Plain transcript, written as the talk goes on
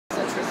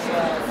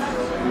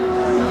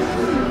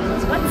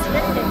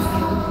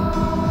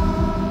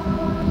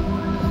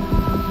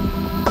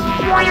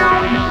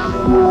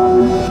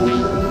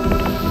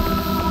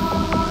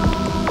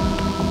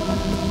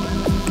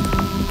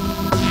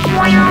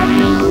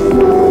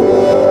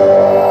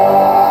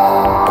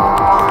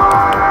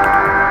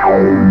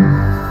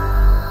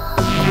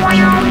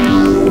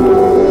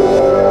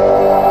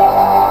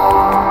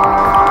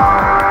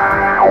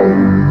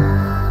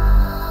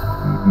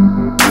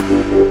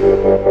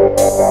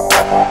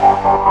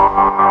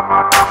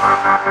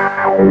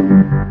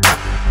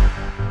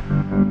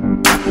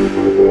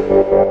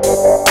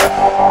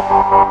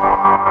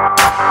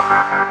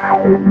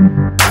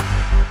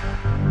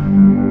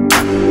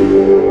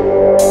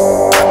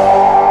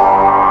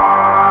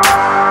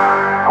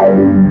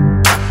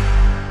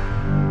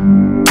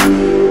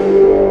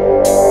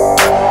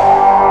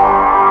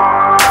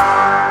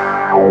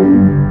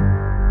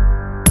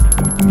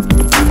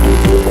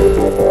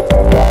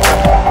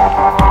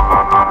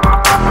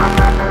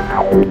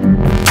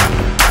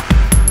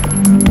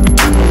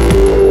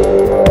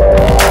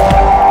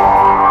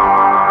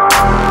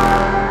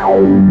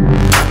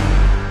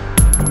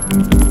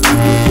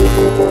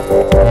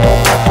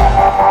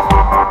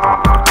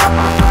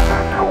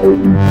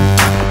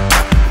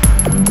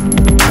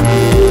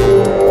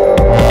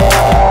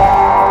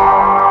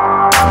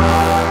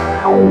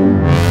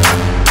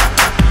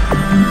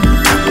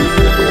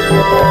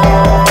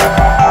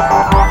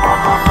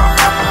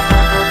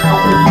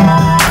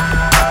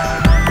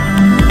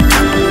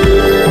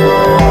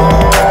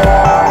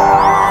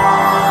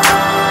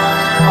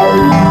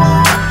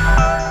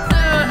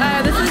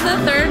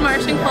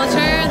Martian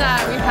CUlture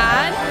that we've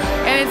had,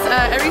 and it's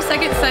every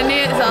second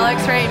Sunday at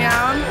Zellicks right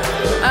now.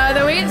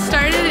 The way it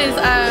started is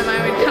I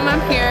would come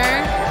up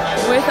here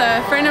with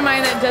a friend of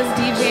mine that does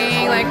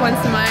DJing like once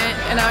a month,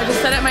 and I would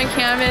just set up my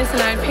canvas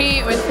and I'd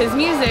paint with his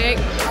music,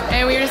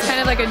 and we were just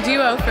kind of like a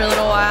duo for a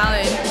little while,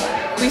 and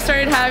we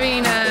started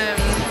having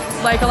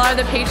like a lot of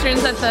the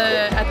patrons at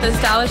the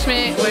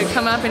establishment would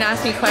come up and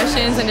ask me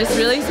questions and just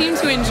really seemed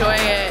to enjoy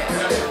it.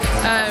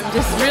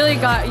 Just really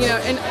got, you know,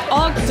 and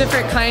all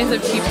different kinds of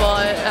people,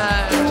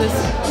 just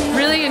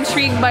really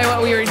intrigued by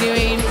what we were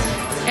doing.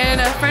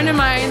 And a friend of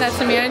mine that's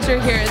a manager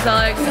here at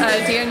Zellicks,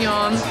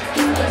 Daniel,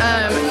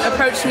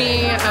 approached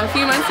me a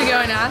few months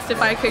ago and asked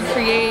if I could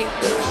create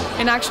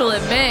an actual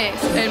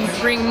event and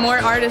bring more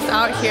artists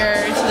out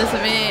here to this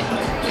event.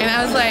 And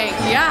I was like,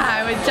 yeah,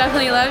 I would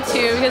definitely love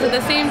to, because at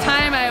the same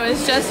time I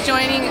was just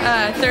joining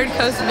Third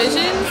Coast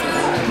Visions,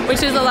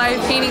 which is a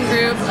live painting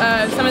group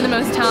of some of the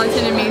most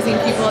talented, amazing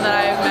people that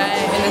I've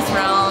met in this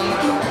realm.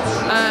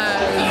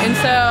 And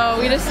so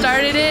we just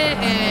started it,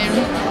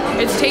 and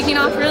it's taking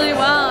off really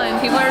well,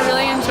 and people are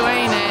really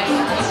enjoying it.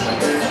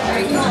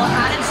 Very cool.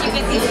 How did you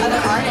get these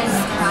other artists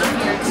around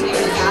here to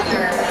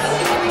gather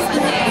every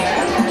Sunday?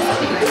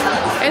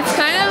 It's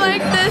kind of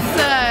like this,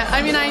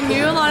 I mean, I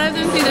knew a lot of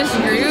them through this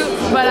group,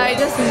 but I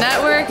just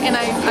network, and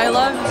I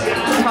love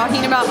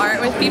talking about art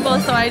with people,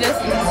 so I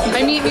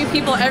meet new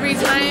people every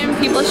time.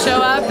 People show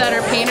up that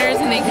are painters,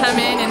 and they come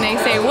in and they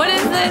say, what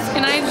is this?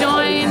 Can I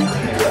join?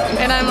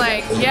 And I'm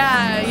like,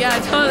 yeah,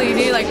 totally,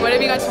 dude. Like, what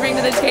have you got to bring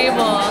to the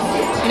table?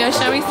 You know,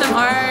 show me some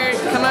art,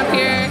 come up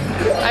here.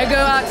 I go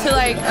out to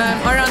like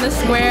Art on the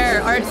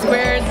Square, Art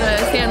Square, the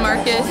San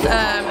Marcos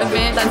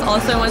event that's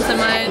also once a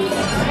month,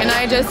 and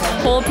I just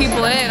pull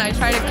people in. I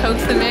try to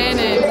coax them in,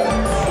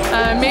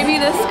 and maybe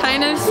this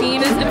kind of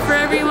scene isn't for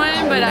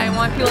everyone, but I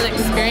want people to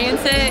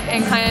experience it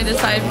and kind of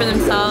decide for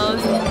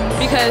themselves,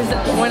 because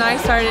when I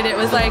started it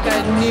was like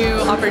a new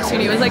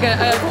opportunity. It was like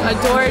a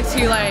door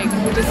to like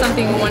just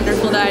something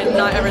wonderful that I'd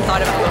not ever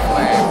thought about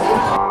before.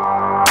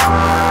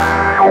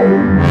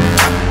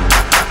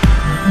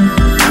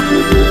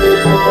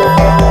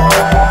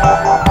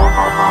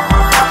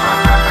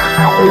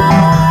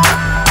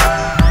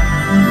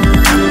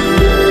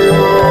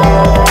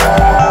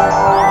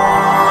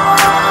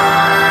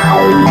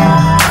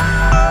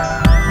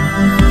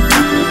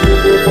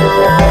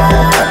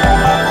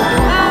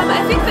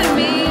 I think the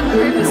main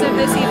purpose of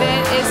this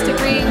event is to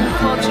bring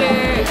culture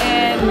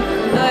and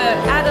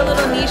add a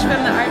little niche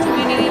from the art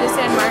community to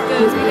San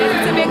Marcos, because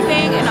it's a big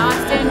thing in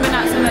Austin, but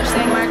not so much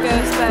San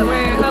Marcos, but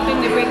we're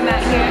hoping to bring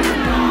that here.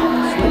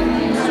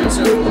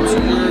 So you're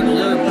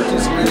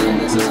participating in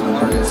this as an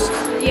artist.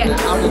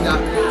 Yes. How did that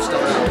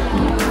start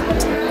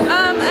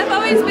out? I've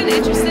always been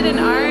interested in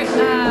art.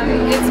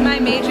 It's my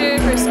major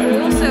for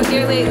school, so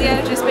here lately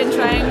I've just been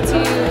trying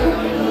to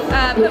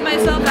put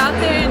myself out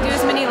there and do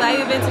as many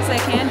live events as I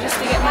can, just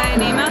to get my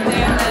name out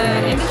there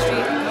in the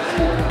industry.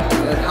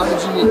 And how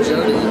did you meet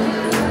Jody?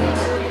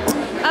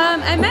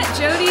 I met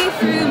Jody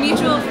through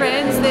mutual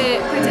friends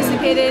that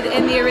participated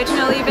in the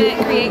original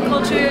event, Create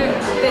Culture,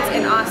 that's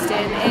in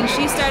Austin, and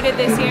she started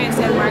this here in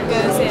San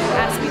Marcos and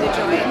asked me to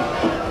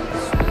join.